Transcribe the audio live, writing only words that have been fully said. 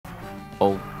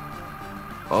Oh.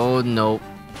 Oh no.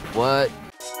 What?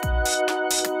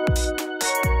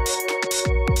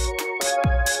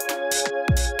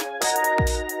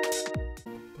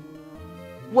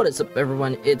 What is up,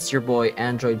 everyone? It's your boy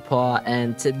AndroidPAW,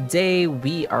 and today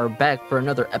we are back for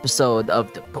another episode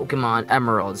of the Pokemon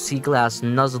Emerald, Seaglass,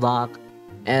 Nuzlocke,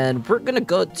 and we're gonna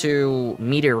go to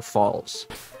Meteor Falls.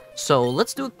 So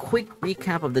let's do a quick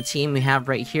recap of the team we have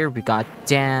right here. We got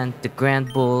Dan, the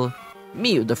Grand Bull,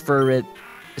 Mew the Furret,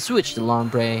 Switch the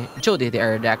Lombre, Jody the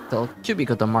Aerodactyl,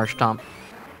 Cubico the Marshtomp,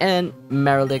 and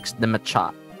Marilix the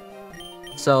Machop.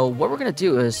 So what we're gonna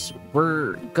do is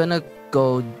we're gonna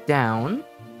go down.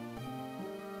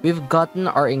 We've gotten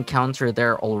our encounter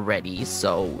there already,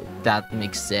 so that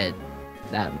makes it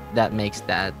that makes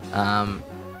that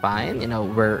fine. You know,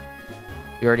 we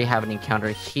already have an encounter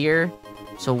here.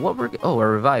 So what we're a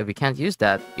revive. We can't use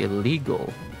that.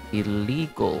 Illegal.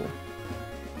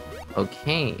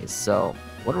 Okay, so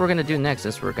what we're gonna do next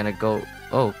is we're gonna go.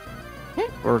 Oh,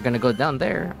 okay, we're gonna go down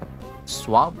there.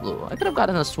 Swablu. I could have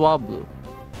gotten a Swablu.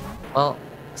 Well,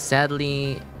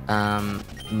 sadly,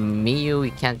 Mew,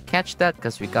 we can't catch that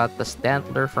because we got the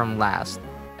Stantler from last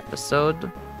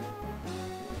episode.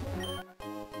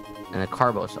 And a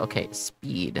Carbos. Okay,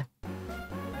 speed.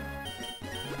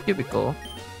 Cubicle.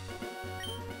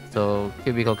 So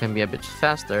Cubicle can be a bit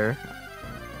faster.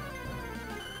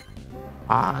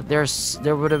 Ah, there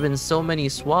would have been so many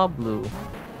Swablu.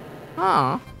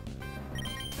 Huh.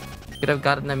 Could have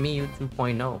gotten a Mew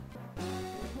 2.0.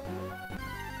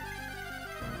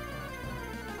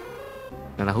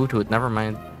 And a Hoothoot, never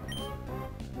mind.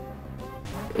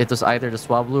 It was either the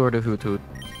Swablu or the Hoothoot.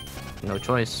 No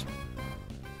choice.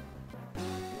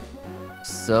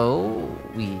 So,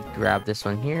 we grab this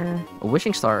one here. A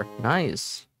Wishing Star,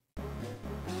 nice.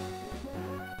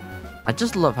 I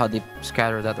just love how they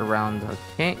scatter that around.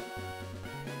 Okay.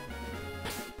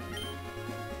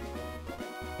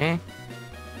 Okay.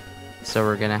 So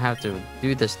we're gonna have to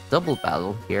do this double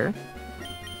battle here.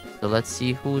 So let's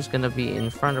see who's gonna be in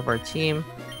front of our team.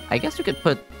 I guess we could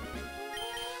put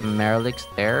Marilix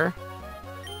there,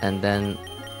 and then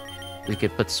we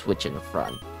could put Switch in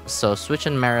front. So Switch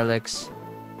and Marilix.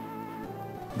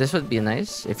 This would be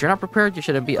nice. If you're not prepared, you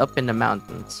shouldn't be up in the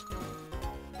mountains.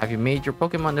 Have you made your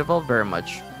Pokemon evolve very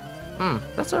much?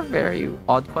 That's a very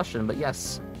odd question, but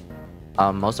yes.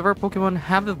 Most of our Pokemon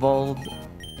have evolved.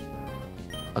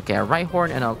 Okay, a Rhyhorn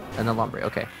and a Lombre.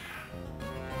 Okay.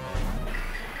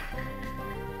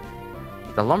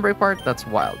 The Lombre part, that's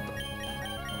wild.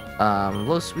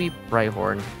 Low sweep,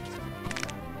 Rhyhorn.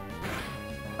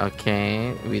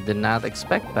 Okay, we did not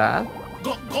expect that.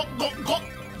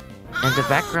 And the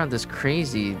background is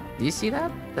crazy. Do you see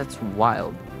that? That's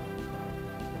wild.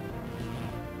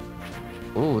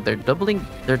 Ooh, they're doubling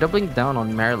down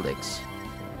on Marilix.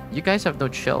 You guys have no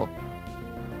chill.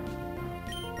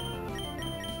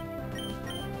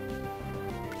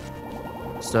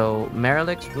 So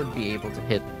Marilix would be able to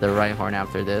hit the Rhyhorn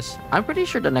after this. I'm pretty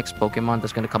sure the next Pokemon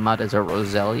that's gonna come out is a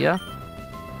Roselia.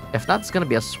 If not, it's gonna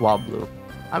be a Swablu.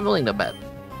 I'm willing to bet.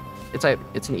 It's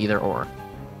an either or.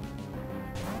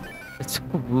 It's a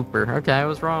Wooper. Okay, I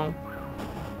was wrong.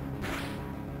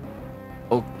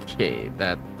 Okay,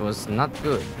 that was not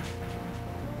good.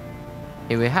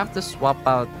 Okay, we have to swap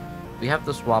out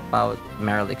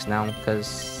Marilix now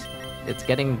because it's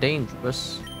getting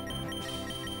dangerous.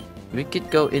 We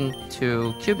could go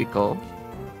into Cubicle.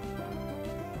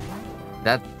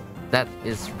 That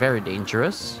is very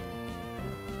dangerous.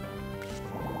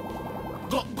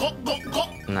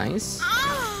 Nice.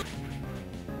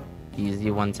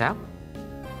 Easy one tap.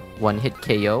 One hit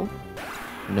KO.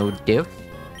 No diff.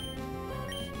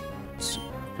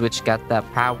 Switch got that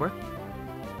power.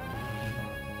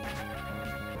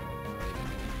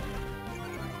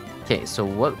 Okay,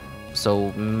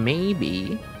 so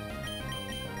maybe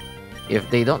if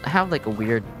they don't have like a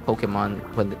weird Pokemon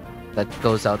that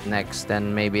goes out next,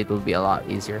 then maybe it will be a lot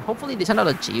easier. Hopefully they send out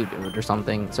a Geodude or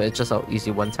something, so it's just an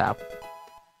easy one tap.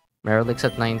 Marilix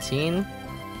at 19.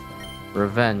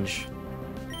 Revenge.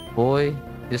 Boy,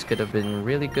 this could have been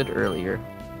really good earlier.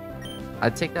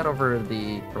 I'd take that over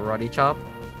the Karate Chop.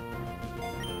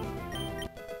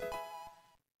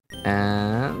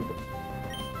 And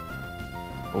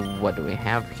what do we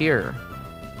have here?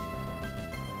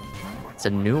 It's a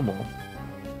Numel.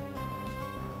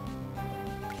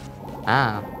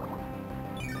 Ah.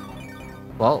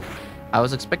 Well, I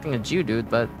was expecting a Geodude,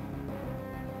 but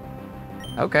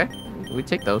okay, we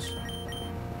take those.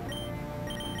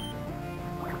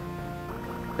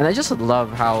 And I just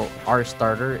love how our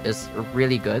starter is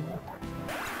really good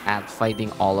at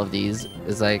fighting all of these.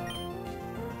 It's like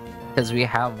Because we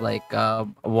have like a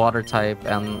water type,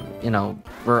 and you know,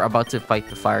 we're about to fight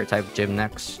the fire type gym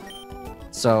next.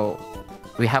 So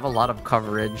we have a lot of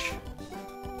coverage.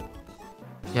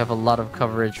 We have a lot of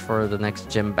coverage for the next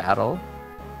gym battle.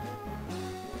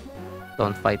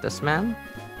 Don't fight this man.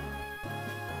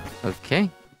 Okay.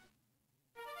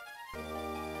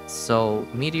 So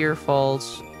Meteor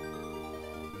Falls.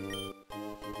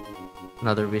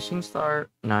 Another wishing star.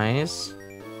 Nice.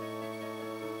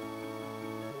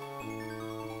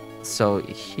 So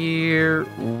here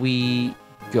we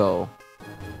go.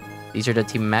 These are the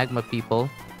Team Magma people.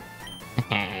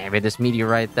 With this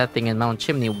meteorite, that thing in Mount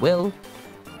Chimney will.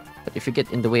 But if you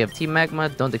get in the way of Team Magma,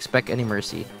 don't expect any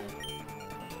mercy.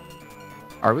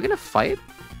 Are we gonna fight?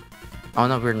 Oh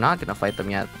no, we're not gonna fight them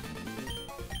yet.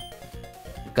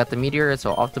 Got the meteor,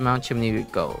 so off the Mount Chimney we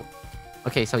go.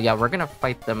 Okay, so yeah, we're gonna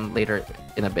fight them later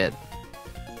in a bit.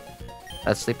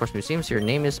 At Sleepers Museums, your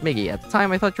name is Miggy. At the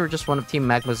time, I thought you were just one of Team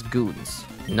Magma's goons.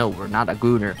 No, we're not a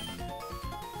gooner.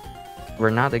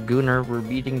 We're not a gooner. We're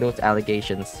beating those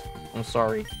allegations. I'm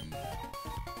sorry.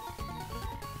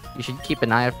 You should keep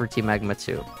an eye out for Team Magma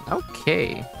too.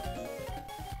 Okay.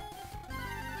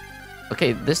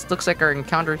 Okay, this looks like our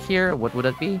encounter here. What would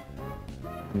it be?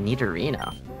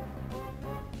 Nidorina.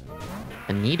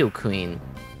 A Nidoqueen.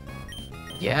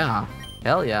 Yeah.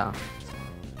 Hell yeah.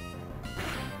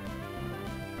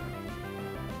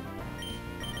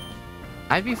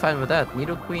 I'd be fine with that.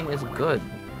 Nidoqueen is good.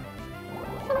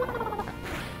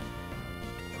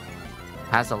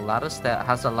 Has a lot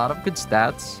of good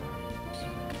stats.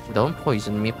 Don't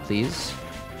poison me, please.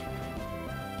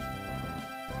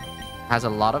 Has a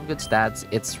lot of good stats.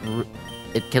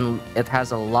 It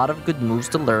has a lot of good moves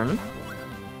to learn.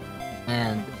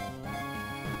 And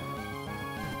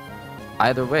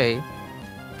either way,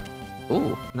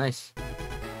 ooh, nice.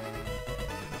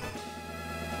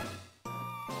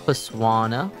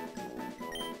 Puswana,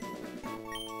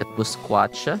 the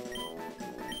Busquacha,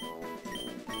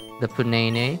 the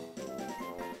Punene,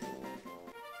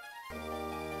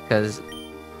 because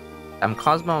I'm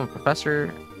Cosmo, I'm a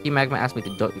professor. Team Magma asked me to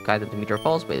guide them to Meteor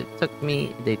Falls, but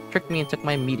they tricked me and took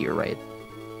my meteorite.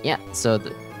 Yeah, so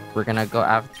we're gonna go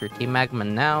after Team Magma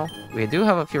now. We do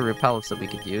have a few repels that we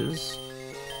could use.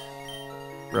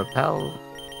 Repel,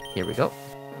 here we go.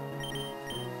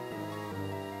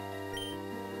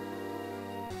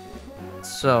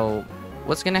 So,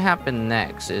 what's gonna happen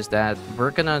next is that we're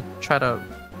gonna try to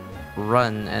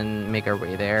run and make our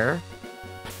way there.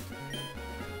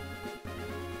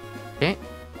 Okay.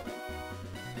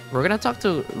 We're gonna talk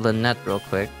to Lynette real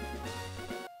quick.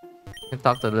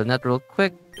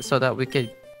 So that we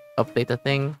could update the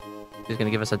thing. She's gonna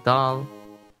give us a doll.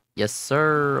 Yes,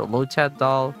 sir. A low-chat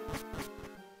doll.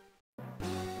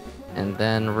 And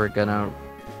then we're gonna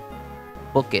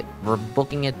book it. We're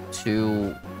booking it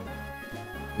to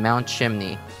Mount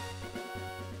Chimney.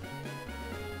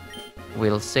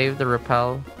 We'll save the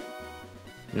repel,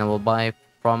 and then we'll buy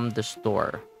from the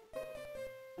store.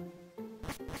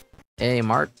 Hey,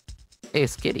 Mart. Hey,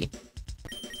 Skitty.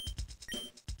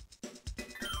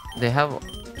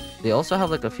 They also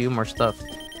have like a few more stuff.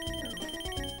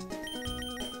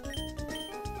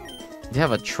 They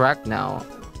have a track now,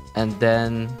 and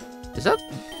then is that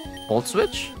volt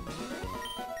switch?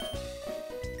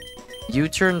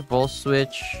 U-turn, volt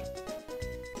switch,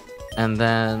 and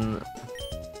then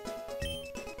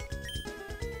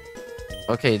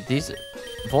okay, these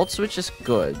volt switch is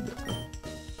good,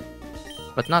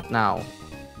 but not now.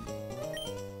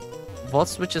 Volt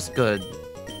switch is good.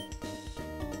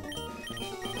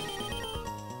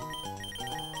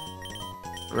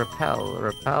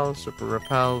 Repel, super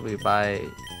repel. We buy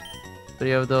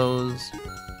 3 of those,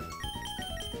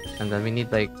 and then we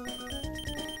need like,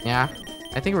 yeah.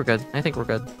 I think we're good.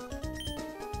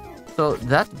 So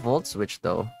that volt switch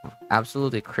though,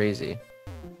 absolutely crazy.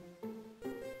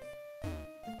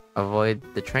 Avoid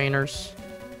the trainers.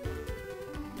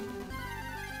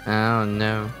 Oh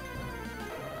no.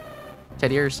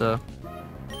 Teddy Ursa.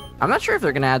 I'm not sure if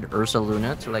they're gonna add Ursa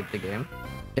Luna to like the game.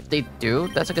 If they do,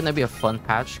 that's gonna be a fun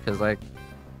patch, because like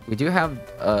we do have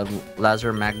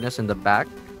Lazar Magnus in the back,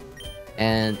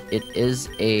 and it is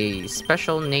a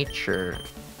special nature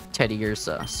Teddy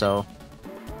Ursa, so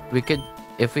we could,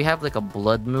 if we have like a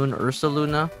Blood Moon Ursa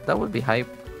Luna, that would be hype.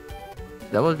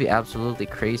 That would be absolutely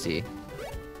crazy.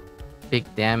 Big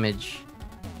damage.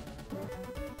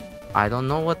 I don't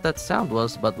know what that sound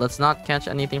was, but let's not catch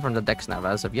anything from the deck snap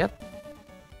as of yet.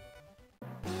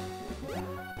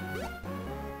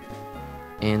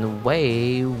 And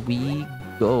away we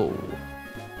go.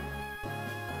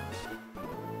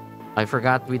 I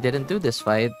forgot we didn't do this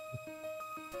fight.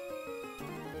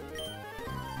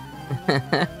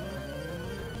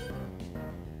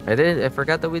 I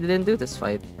forgot that we didn't do this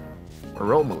fight.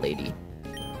 Aroma lady.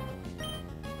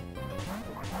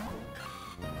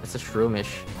 It's a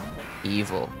shroomish.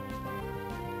 Evil.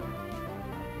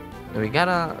 We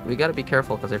gotta be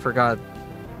careful because I forgot.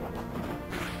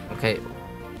 Okay.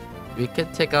 We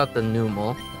could take out the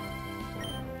Numal.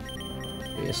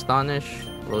 We astonish,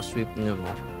 low sweep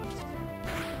Numal.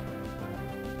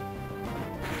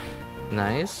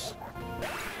 Nice.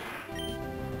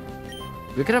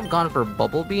 We could have gone for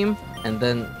Bubble Beam, and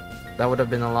then that would have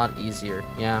been a lot easier.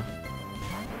 Yeah.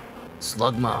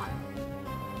 Slugma.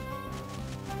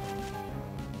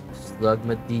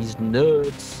 Slugma these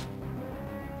nuts.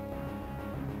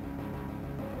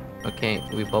 Okay,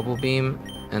 we Bubble Beam,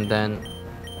 and then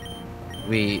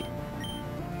we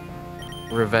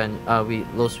we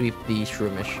low sweep the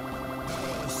Shroomish.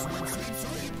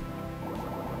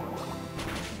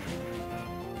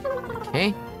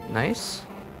 Okay, nice.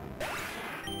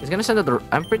 He's gonna send out the.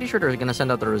 I'm pretty sure they're gonna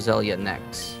send out the Roselia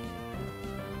next.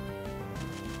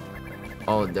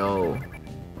 Oh no.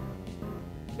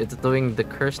 It's doing the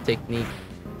curse technique.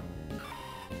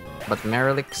 But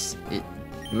Merilix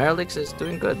is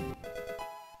doing good.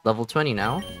 Level 20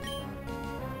 now.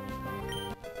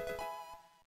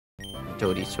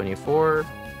 Toadie's 24.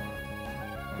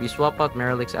 We swap out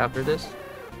Merilix after this.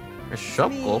 Or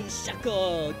Shuckle.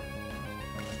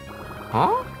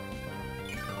 Huh?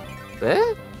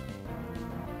 Eh?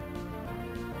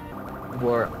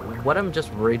 What I'm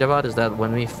just worried about is that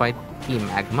when we fight Team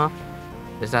Magma,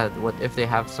 is that what if they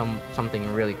have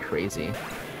something really crazy?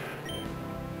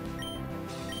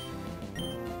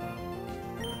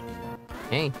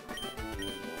 Okay.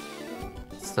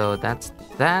 So that's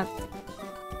that.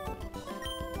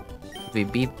 We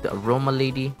beat the Aroma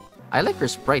Lady. I like her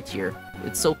sprite here.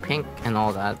 It's so pink and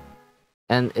all that.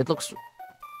 And it looks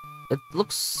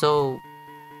so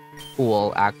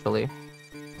cool actually.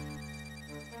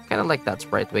 Kinda like that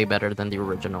sprite way better than the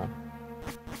original.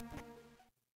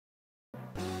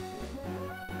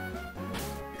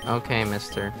 Okay,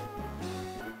 mister.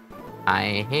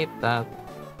 I hate that.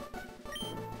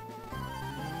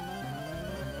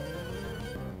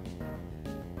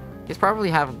 He's probably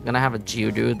gonna have a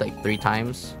Geodude like 3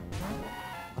 times.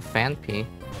 A Fanpy.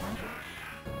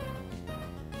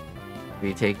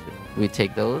 We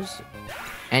take those.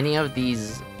 Any of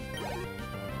these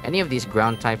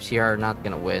ground types here are not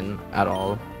gonna win at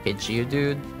all. Okay,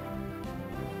 Geodude.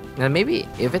 And maybe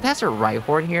if it has a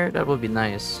Rhyhorn here, that would be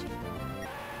nice.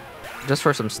 Just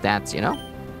for some stats, you know?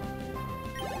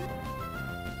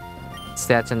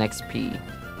 Stats and XP.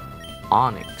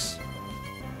 Onyx.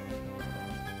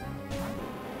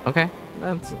 Okay,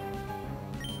 that's...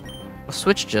 The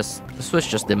Switch just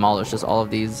demolishes all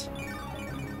of these.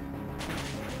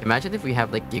 Imagine if we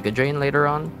have like Giga Drain later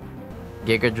on.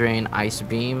 Giga Drain, Ice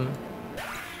Beam.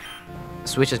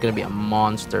 Switch is gonna be a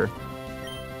monster.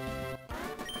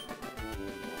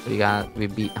 We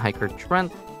beat Hiker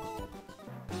Trent.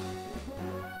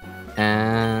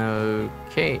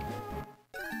 Okay.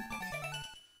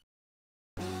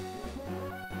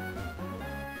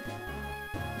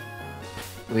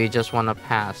 We just wanna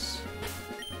pass.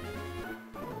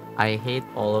 I hate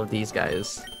all of these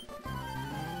guys.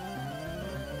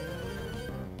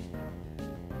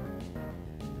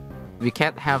 We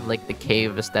can't have like the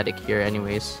cave aesthetic here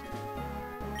anyways.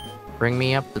 Bring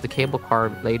me up to the cable car,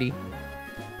 lady.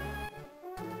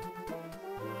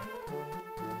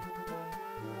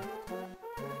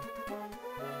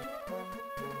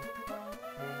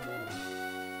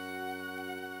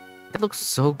 It looks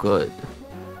so good.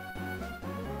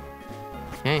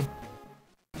 Okay.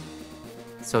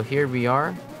 So here we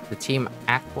are, the Team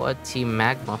Aqua, Team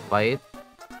Magma fight.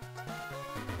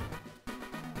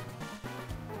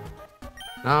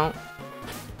 Now,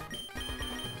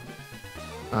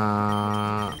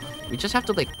 we just have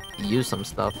to like use some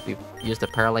stuff. We use the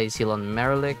Paralyze Heal on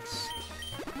Merilix.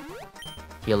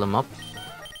 Heal him up.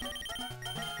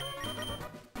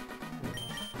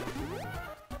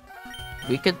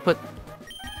 We could put...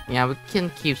 Yeah, we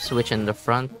can keep Switch in the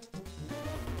front.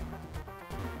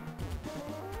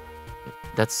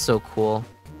 That's so cool.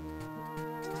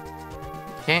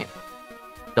 Okay.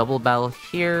 Double battle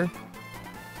here.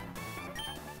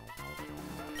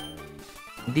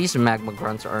 These Magma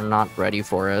Grunts are not ready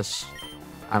for us.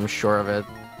 I'm sure of it.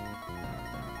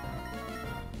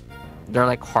 They're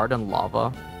like hardened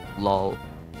lava. Lol.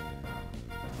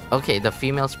 Okay, the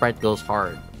female sprite goes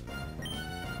hard.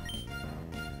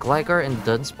 Gligar and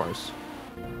Dunsparce.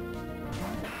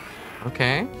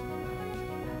 Okay.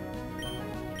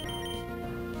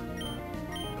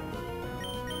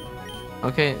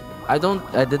 Okay, I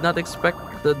did not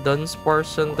expect the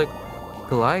Dunsparce and the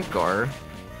Gligar.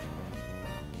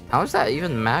 How is that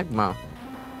even magma?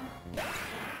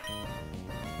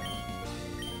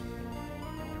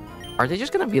 Are they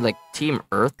just gonna be like Team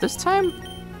Earth this time?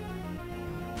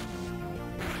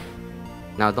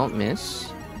 Now don't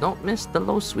miss. Don't miss the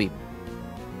low sweep.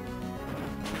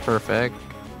 Perfect.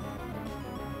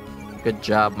 Good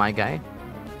job, my guy.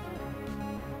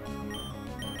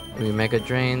 We Mega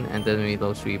Drain and then we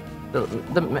low sweep.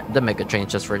 The Mega Drain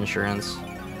just for insurance.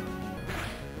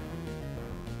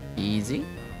 Easy.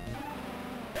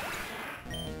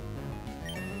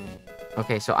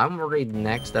 Okay, so I'm worried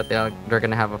next that they're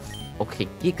gonna have a okay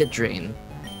Giga Drain.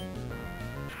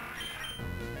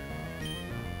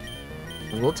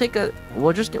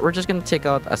 We're just gonna take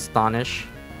out Astonish,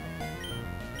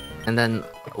 and then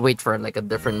wait for like a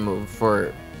different move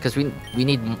because we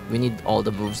need all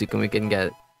the moves we can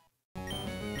get.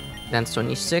 Then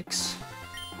 26.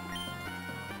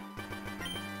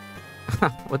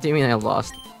 What do you mean I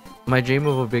lost? My dream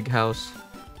of a big house.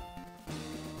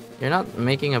 You're not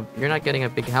getting a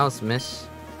big house, miss.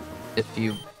 If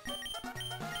you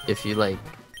like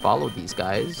follow these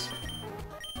guys.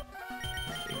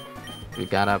 We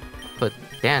gotta put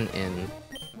Dan in.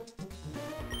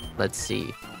 Let's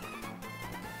see.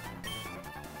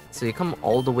 So you come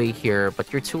all the way here,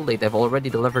 but you're too late. I've already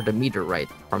delivered the meteorite.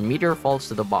 From Meteor Falls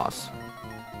to the boss.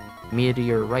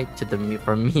 Meteorite to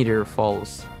from Meteor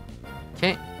Falls.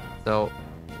 Okay, so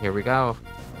here we go.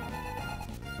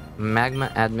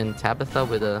 Magma admin Tabitha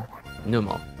with a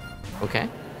Numo. Okay.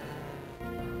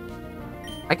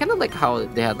 I kind of like how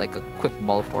they had like a quick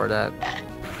ball for that.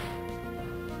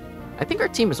 I think our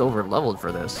team is over leveled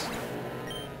for this.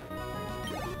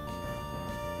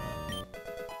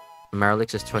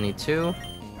 Marlix is 22.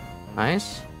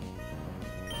 Nice.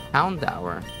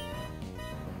 Houndour.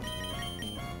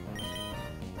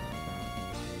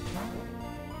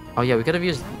 Oh yeah, we could have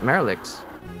used Marlix.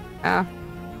 Ah.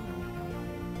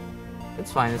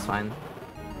 It's fine, it's fine.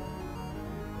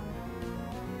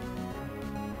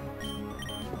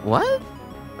 What?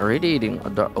 Radiating.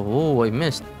 Oh, I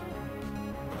missed.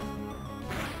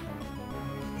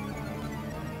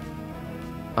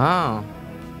 Oh.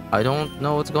 I don't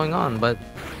know what's going on, but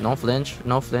no flinch,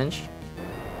 no flinch.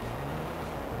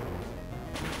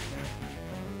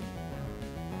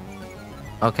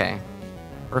 Okay.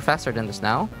 We're faster than this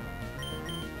now.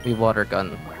 We water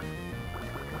gun.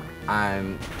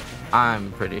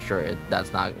 I'm pretty sure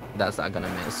that's not gonna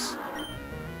miss.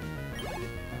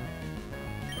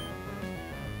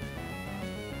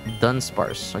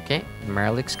 Dunsparce, okay.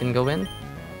 Marlix can go in.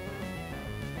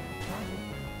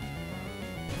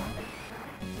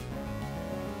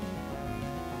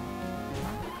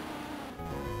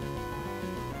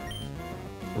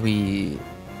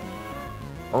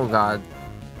 Oh god.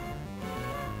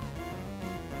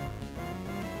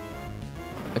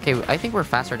 Okay, I think we're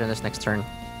faster than this next turn.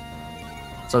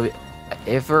 So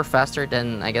if we're faster,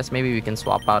 then I guess maybe we can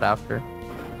swap out after.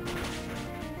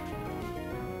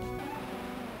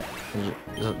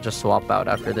 Just swap out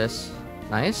after this.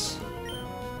 Nice.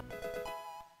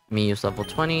 Miyu's level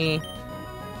 20.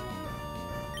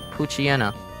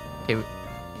 Poochyena. Okay.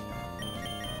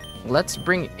 Let's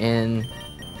bring in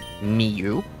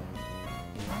Miyu.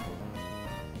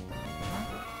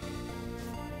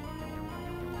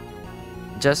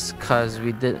 Just because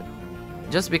we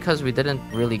didn't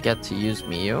really get to use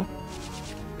Miyu.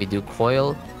 We do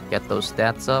coil, get those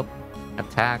stats up,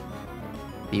 attack,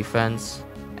 defense,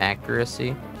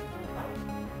 accuracy.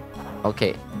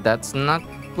 Okay, that's not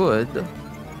good.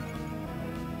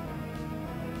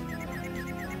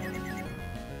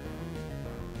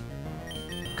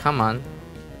 Come on.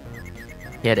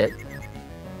 Hit it.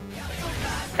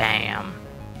 Bam.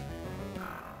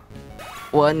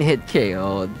 One hit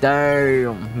KO.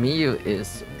 Damn. Miyu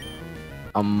is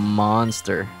a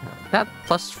monster. That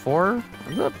 +4?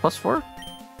 Is that +4?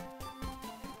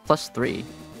 +3.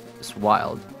 It's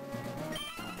wild.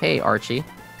 Hey, Archie.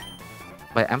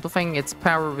 By amplifying its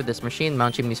power with this machine,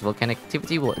 Mount Chimney's volcanic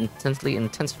activity will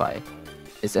intensify.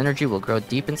 Its energy will grow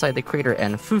deep inside the crater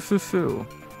and foo.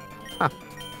 Huh.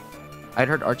 I'd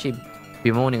heard Archie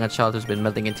bemoaning a child who's been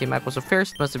meddling in Team Magma's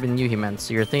affairs. It must have been you he meant.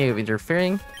 So you're thinking of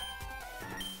interfering?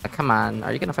 Come on,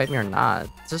 are you gonna fight me or not?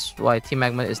 This is why Team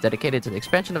Magma is dedicated to the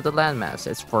expansion of the landmass.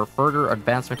 It's for further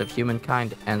advancement of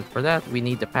humankind, and for that, we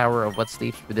need the power of what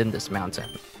sleeps within this mountain.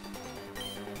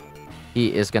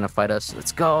 He is gonna fight us.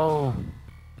 Let's go!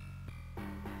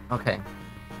 Okay.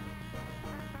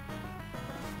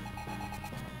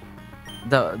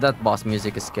 That boss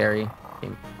music is scary. Okay.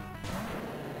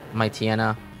 My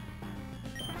Tiana.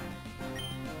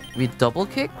 We double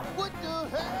kick? What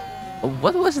the hell?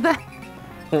 What was that?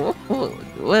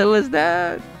 What was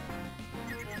that?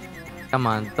 Come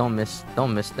on, don't miss.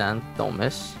 Don't miss, Dan. Don't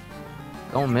miss.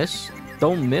 Don't miss.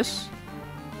 Don't miss.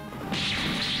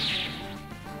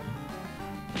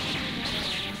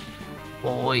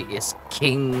 Boy is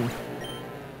king.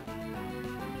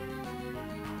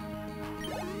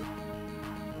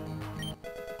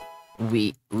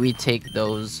 We take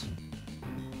those.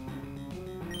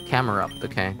 Camera up,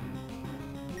 okay.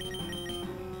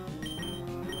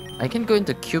 I can go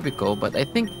into Cubicle, but I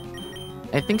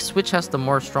think Switch has the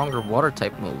more stronger water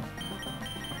type move.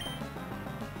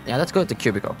 Yeah, let's go into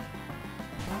Cubicle.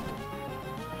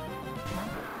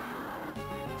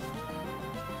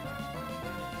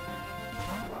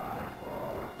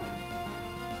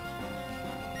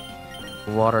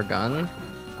 Water gun.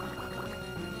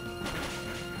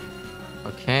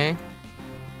 Okay.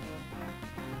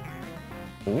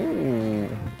 Ooh,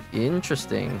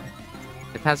 interesting.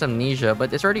 It has amnesia,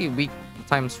 but it's already weak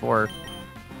 ×4.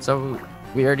 So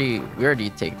we already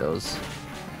take those.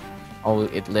 Oh,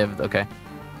 it lived, okay.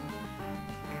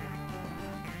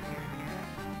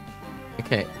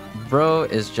 Okay, bro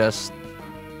is just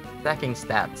stacking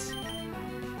stats.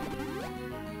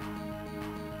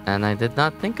 And I did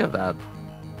not think of that.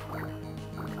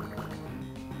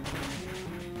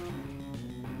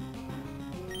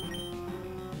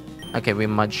 Okay, we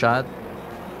mud shot.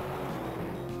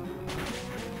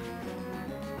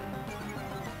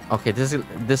 Okay,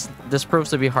 this proves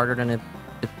to be harder than it.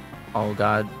 Oh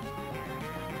god.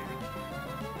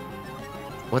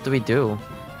 What do we do?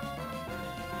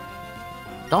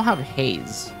 Don't have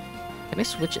haze. Can I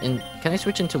switch in? Can I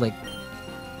switch into like?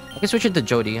 I can switch into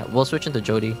Jody. We'll switch into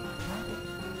Jody.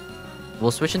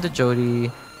 We'll switch into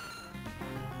Jody.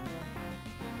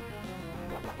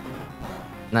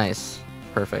 Nice.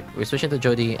 Perfect. We switch into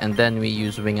Jody and then we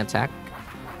use wing attack.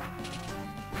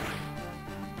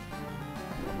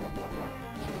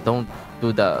 Don't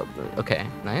do the... Okay,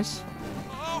 nice.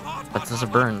 But this is a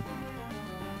burn.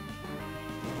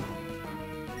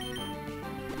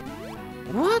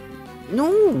 What?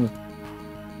 No!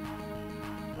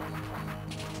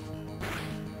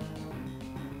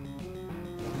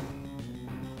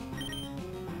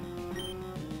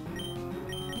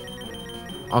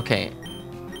 Okay.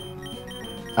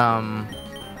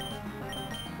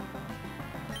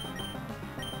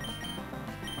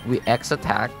 We X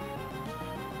attack.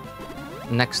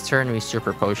 Next turn we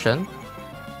super potion.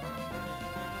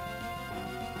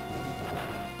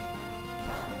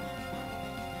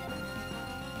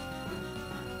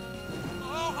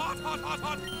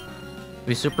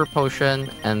 We super potion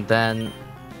and then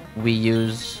we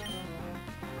use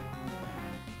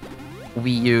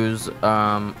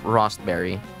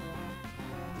Rostberry.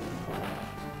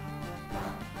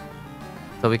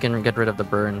 So we can get rid of the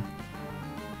burn.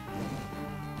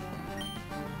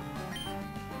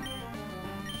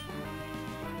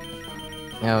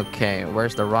 Okay,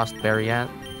 where's the Rostberry at?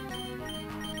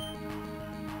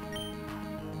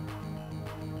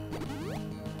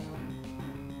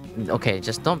 Okay,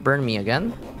 just don't burn me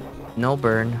again. No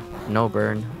burn, no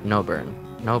burn, no burn,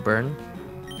 no burn.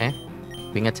 Okay,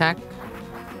 wing attack.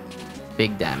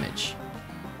 Big damage.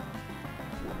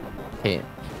 Okay,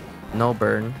 no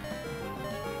burn.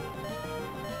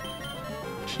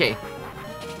 Okay.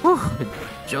 Whew.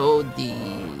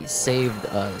 Jody saved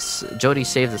us. Jody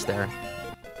saved us there.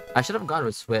 I should have gone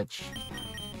with Switch.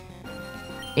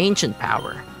 Ancient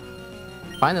Power.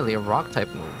 Finally, a rock type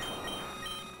move.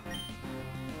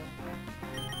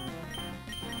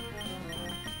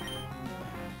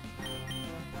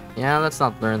 Yeah, let's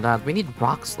not learn that. We need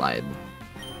Rock Slide.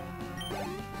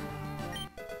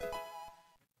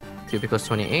 Cubicles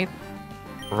 28.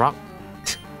 Rock.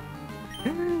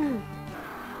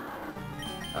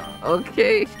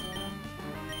 Okay.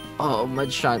 Oh,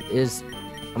 Mudshot is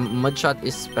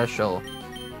special.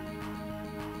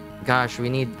 Gosh, we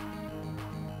need.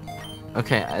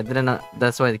 Okay, I didn't know.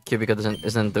 That's why the Cubicle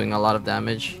isn't doing a lot of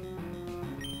damage.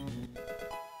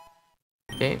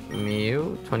 Okay,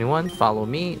 Mew 21. Follow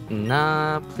me.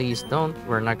 Nah, please don't.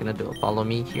 We're not gonna do a follow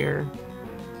me here.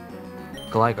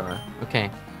 Gligar.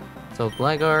 Okay, so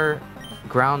Gligar,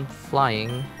 ground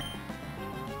flying.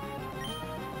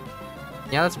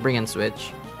 Yeah, let's bring in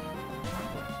Switch.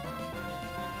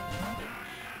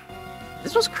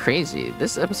 This was crazy.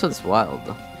 This episode is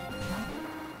wild.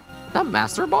 That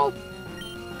Master Ball?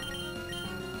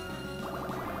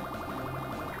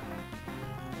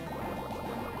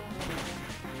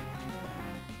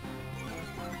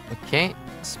 Okay,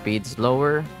 speed's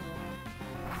lower.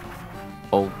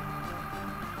 Oh.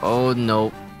 Oh no.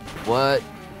 What?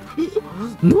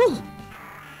 No!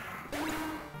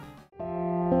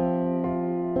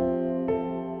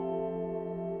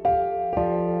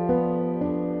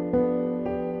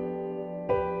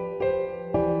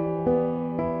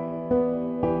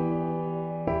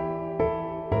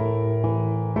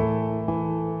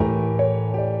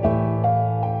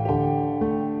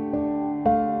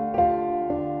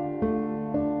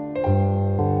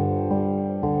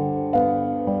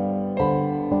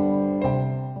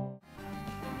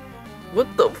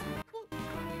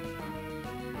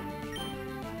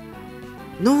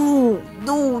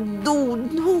 No,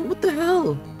 no, what the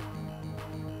hell?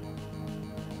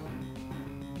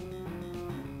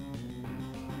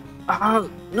 Ah,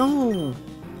 no.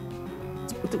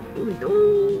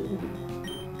 No.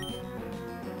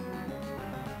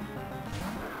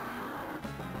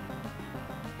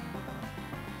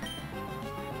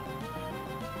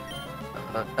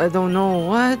 I don't know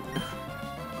what.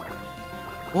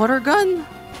 Water gun?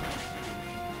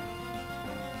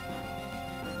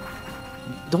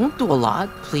 Don't do a lot,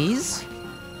 please.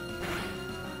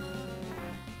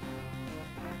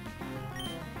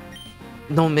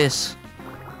 No miss.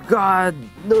 God,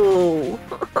 no.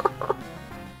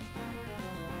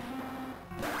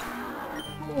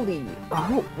 Holy,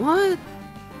 oh, what?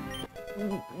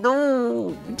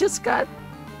 No, just got.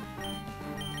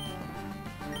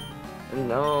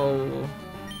 No.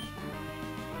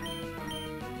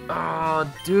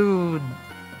 Oh, dude.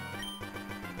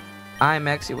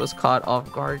 Maxie was caught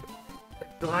off guard.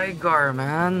 Gligar,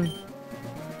 man.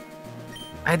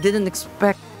 I didn't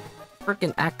expect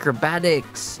freaking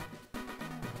acrobatics.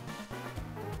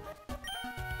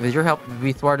 With your help,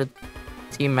 we thwarted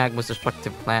Team Magma's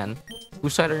destructive plan.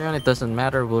 Whose side are you on? It doesn't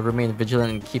matter. We'll remain vigilant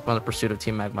and keep on the pursuit of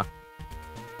Team Magma.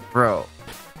 Bro.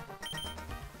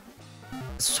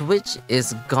 Switch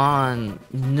is gone.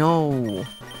 No.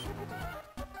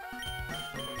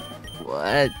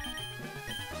 What?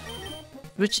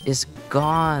 Switch is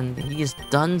gone. He is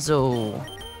donezo.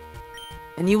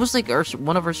 And he was like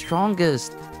one of our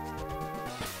strongest.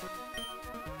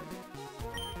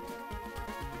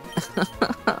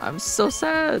 I'm so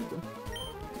sad.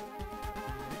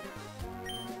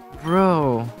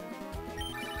 Bro.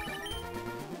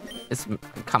 It's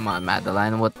come on,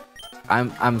 Madeline. What?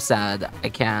 I'm sad. I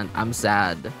can't. I'm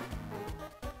sad.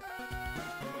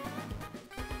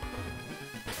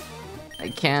 I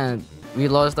can't. We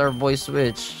lost our voice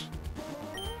switch.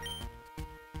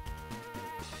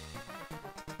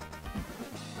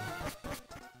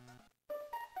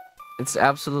 It's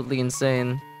absolutely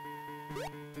insane.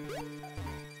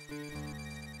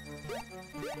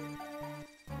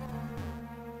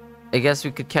 I guess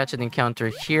we could catch an encounter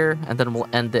here, and then we'll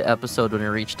end the episode when we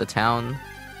reach the town.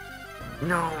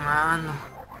 No, man.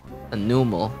 A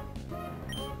Numal.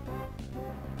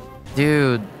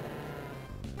 Dude.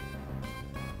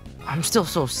 I'm still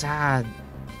so sad.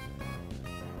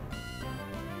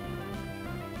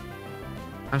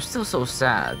 I'm still so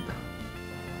sad.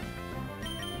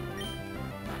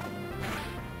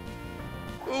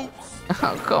 Oops.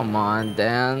 Oh, come on,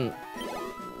 Dan.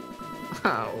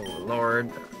 Oh, Lord.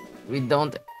 We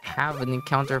don't have an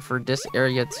encounter for this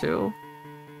area, too?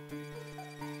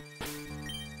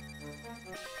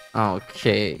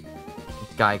 Okay.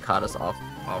 Guy caught us off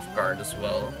guard as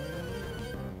well.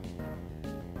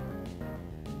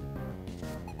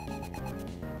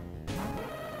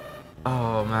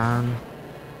 Oh, man.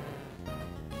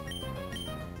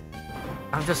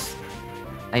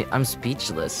 I'm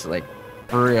speechless, like,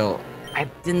 for real. I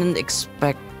didn't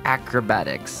expect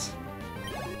acrobatics.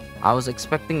 I was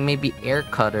expecting maybe air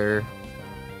cutter,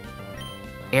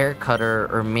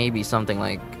 or maybe something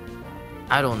like,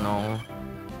 I don't know.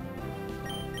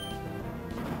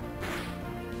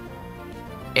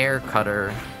 Air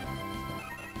cutter.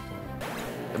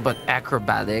 But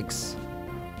acrobatics.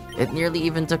 It nearly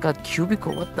even took out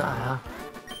Cubicle. What the hell?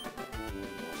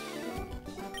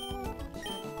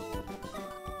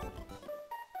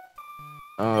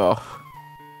 Oh.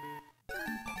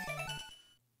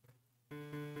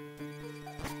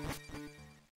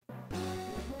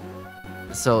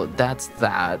 So that's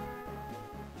that.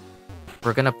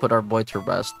 We're gonna put our boy to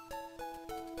rest.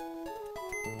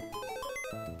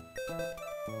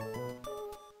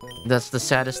 That's the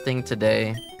saddest thing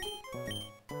today.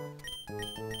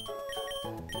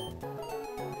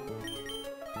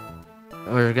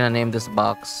 We're gonna name this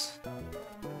box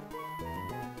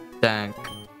Tank.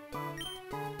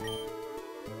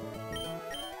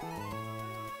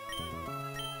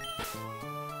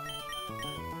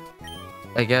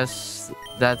 I guess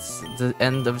that's the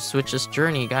end of Switch's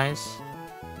journey, guys.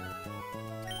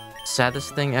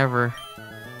 Saddest thing ever.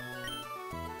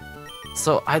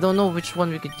 So I don't know which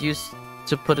one we could use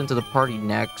to put into the party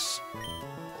next.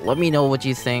 Let me know what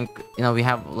you think. You know, we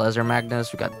have Laser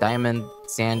Magnus, we got Diamond,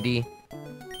 Sandy,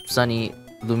 Sunny,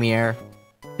 Lumiere,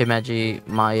 Himeji,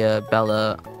 Maya,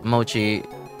 Bella, Mochi,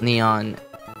 Neon,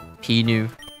 Pinu,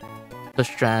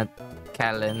 Tustrant,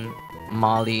 Kalin,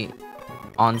 Molly,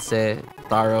 Onse,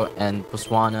 Taro, and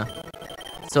Botswana.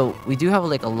 So we do have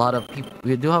like a lot of people.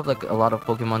 We do have like a lot of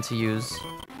Pokemon to use.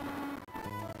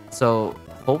 So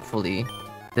hopefully,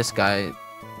 this guy.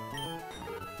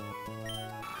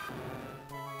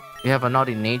 We have a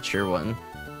Naughty Nature one.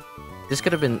 This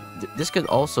could have been. This could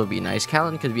also be nice.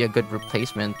 Callan could be a good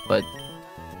replacement, but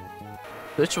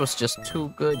Twitch was just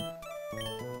too good.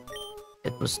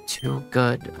 It was too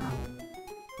good.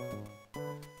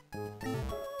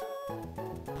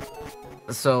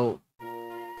 So,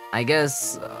 I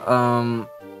guess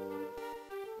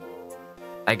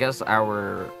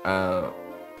our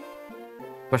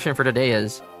question for today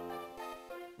is,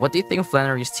 what do you think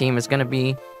Flannery's team is gonna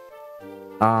be?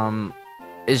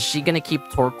 Is she gonna keep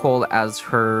Torkoal as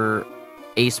her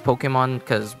ace Pokemon?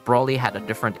 Because Brawly had a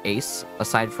different ace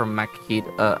aside from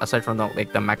Makahita, aside from the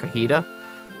Makahita.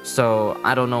 So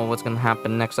I don't know what's gonna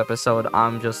happen next episode.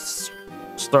 I'm just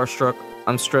starstruck.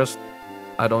 I'm stressed.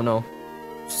 I don't know.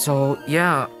 So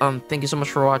yeah, thank you so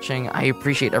much for watching. I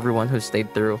appreciate everyone who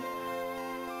stayed through.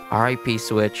 R.I.P.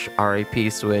 Switch, R.I.P.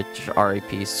 Switch,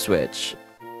 R.I.P. Switch.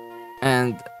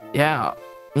 And yeah,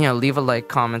 leave a like,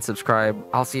 comment, subscribe.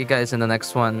 I'll see you guys in the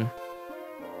next one.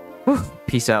 Whew,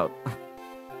 peace out.